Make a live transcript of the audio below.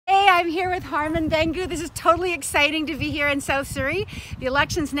I'm here with Harman, Bhangu. This is totally exciting to be here in South Surrey. The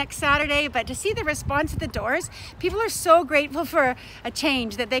election's next Saturday, but to see the response at the doors, people are so grateful for a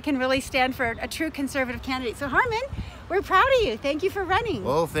change that they can really stand for a true Conservative candidate. So Harman, we're proud of you. Thank you for running.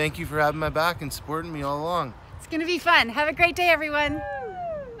 Well, thank you for having my back and supporting me all along. It's going to be fun. Have a great day, everyone.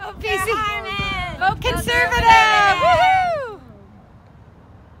 Vote for Harman. Vote Conservative. Woohoo!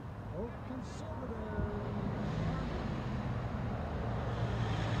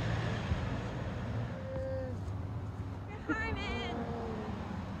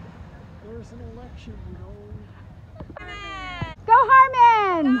 There's an election, you know. Go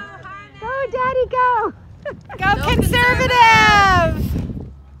Harman! Go Daddy, go! Go Conservative!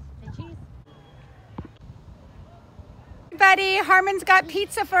 Buddy, Harman's got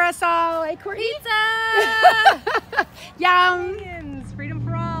pizza for us all. Hey, Courtney? Pizza! Yum! Freedom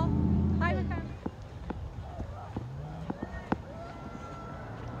for all.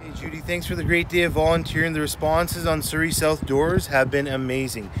 Hey Judy, thanks for the great day of volunteering. The responses on Surrey South doors have been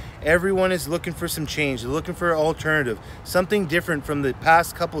amazing. Everyone is looking for some change. They're looking for an alternative, something different from the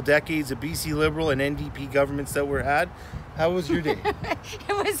past couple decades of BC Liberal and NDP governments that were had. How was your day?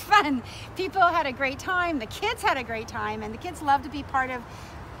 It was fun. People had a great time. The kids had a great time, and the kids love to be part of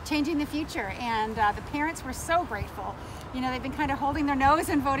changing the future. And the parents were so grateful. You know, they've been kind of holding their nose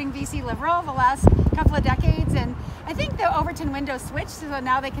and voting BC Liberal the last couple of decades, and I think the Overton window switched, so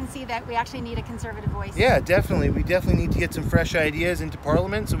now they can see that we actually need a Conservative voice. Yeah, definitely. We definitely need to get some fresh ideas into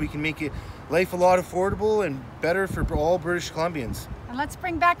Parliament so we can make life a lot affordable and better for all British Columbians. And let's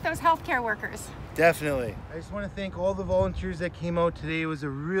bring back those healthcare workers. Definitely. I just want to thank all the volunteers that came out today. It was a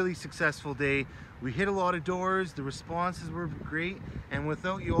really successful day. We hit a lot of doors, the responses were great, and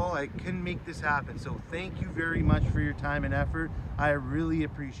without you all, I couldn't make this happen. So thank you very much for your time and effort. I really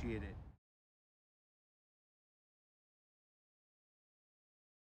appreciate it.